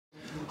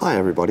Hi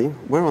everybody,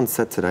 we're on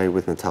set today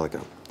with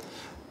Metallica.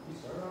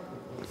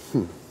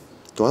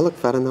 Do I look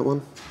fat in that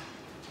one?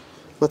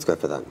 Let's go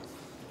for that.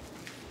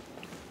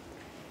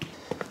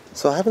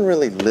 So I haven't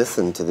really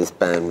listened to this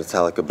band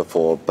Metallica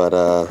before, but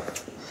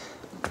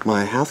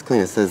my house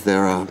cleaner says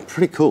they're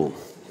pretty cool.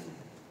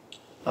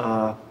 Who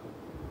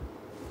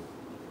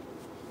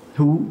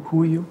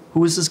are you?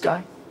 Who is this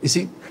guy?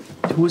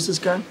 Who is this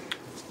guy?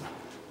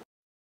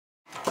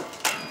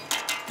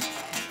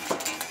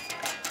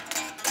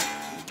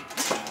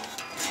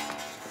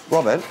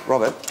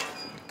 Robert,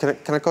 can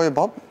I call you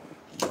Bob?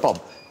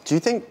 Bob, do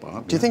you think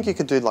you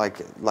could do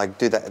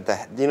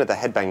the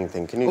headbanging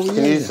thing? Can you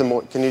do some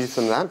more? Can you do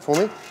some of that for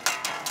me?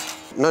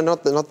 No,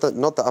 not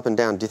the up and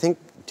down. Do you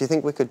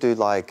think we could do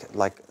like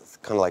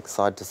kind of like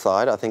side to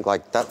side? I think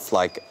like that's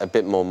like a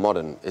bit more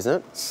modern,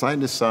 isn't it? Side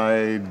to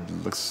side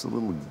looks a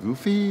little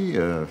goofy.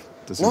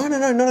 No,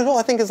 not at all.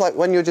 I think it's like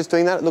when you're just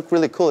doing that, it looked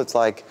really cool. It's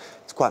like,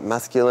 it's quite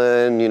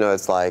masculine, you know,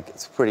 it's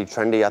pretty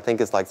trendy. I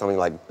think it's like something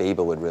like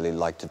Bieber would really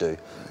like to do.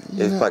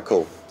 Yeah. It's quite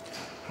cool.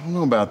 I don't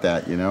know about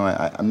that, you know.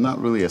 I'm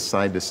not really a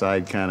side to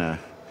side kind of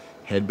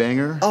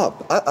headbanger. Oh,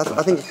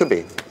 I think you could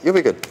be. You'll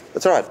be good.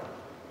 It's all right.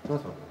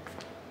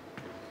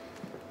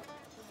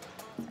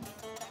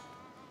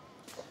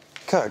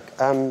 Kirk,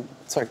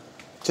 sorry,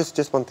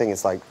 just one thing.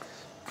 It's like,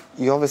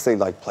 you obviously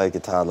like play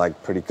guitar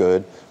like pretty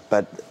good,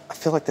 but I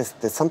feel like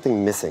there's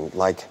something missing.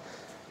 Like,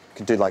 you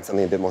could do like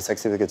something a bit more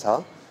sexy with the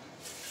guitar,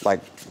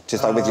 like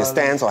just like with your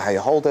stance or how you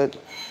hold it.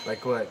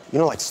 Like what? You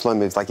know, like slow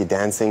moves, like you're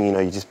dancing. You know,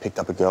 you just picked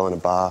up a girl in a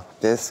bar.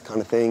 This kind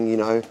of thing. You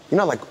know,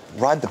 like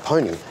ride the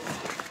pony.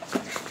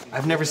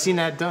 I've never seen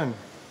that done.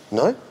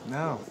 No?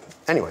 No.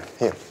 Anyway,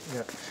 here.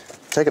 Yeah.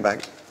 Take it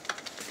back.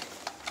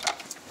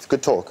 It's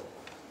good talk.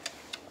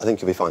 I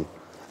think you'll be fine.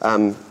 I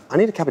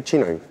need a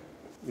cappuccino.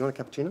 You want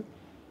a cappuccino?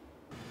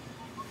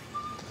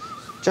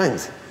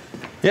 James.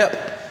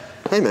 Yep.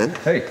 Hey, man.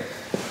 Hey.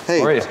 Hey.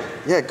 How are you?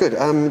 Yeah, good.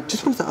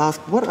 Just wanted to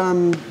ask, what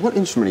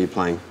instrument are you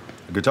playing?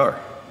 A guitar.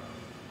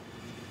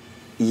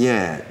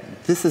 Yeah,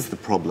 this is the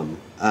problem.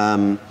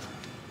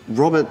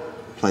 Robert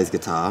plays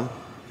guitar.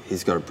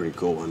 He's got a pretty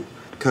cool one.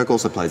 Kirk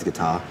also plays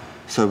guitar.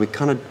 So we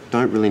kind of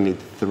don't really need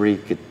 3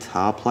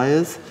 guitar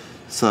players.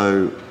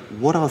 So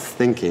what I was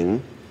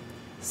thinking,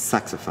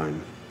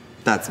 saxophone.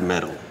 That's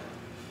metal.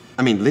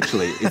 I mean,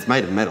 literally, it's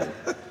made of metal.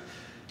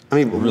 I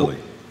mean, really?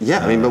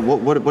 Yeah, I mean, but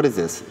what is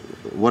this?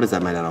 What is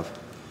that made out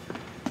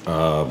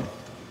of?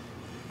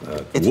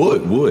 It's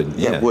wood.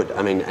 Yeah, wood.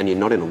 I mean, and you're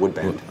not in a wood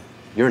band.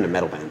 You're in a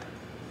metal band.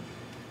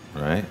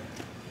 Right.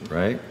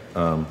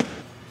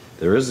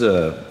 There's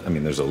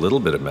a little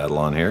bit of metal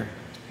on here.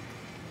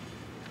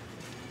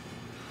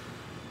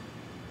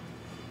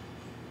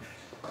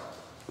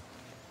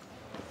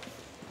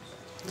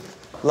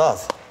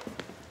 Lars.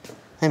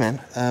 Hey,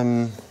 man.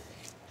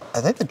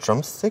 Are they the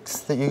drumsticks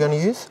that you're going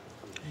to use?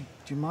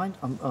 Do you mind?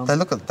 They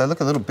look a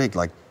little big,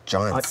 like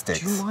giant sticks.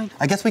 Do you mind?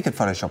 I guess we could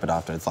Photoshop it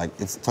after.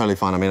 It's totally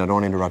fine. I mean, I don't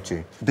want to interrupt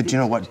you. But do you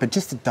know what? But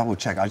just to double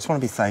check, I just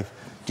want to be safe.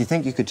 Do you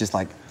think you could just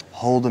like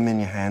hold them in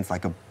your hands,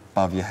 like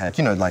above your head?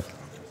 You know, like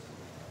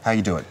how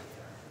you do it.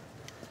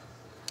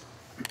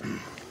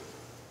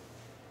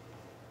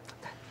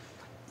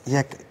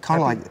 Yeah,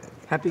 kind of like.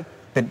 Happy?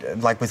 But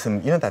like with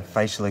some, you know, that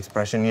facial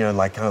expression. You know,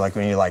 like kind of like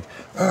when you're like,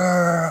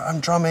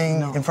 I'm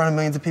drumming in front of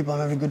millions of people. I'm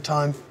having a good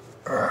time.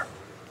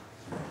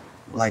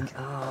 Like,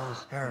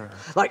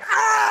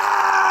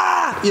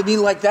 You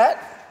mean like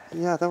that?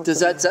 Yeah, Is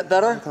that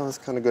better? That was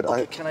kind of good.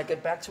 Okay, can I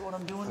get back to what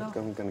I'm doing now?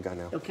 I'm gonna go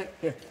now. Okay,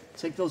 here,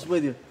 take those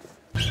with you.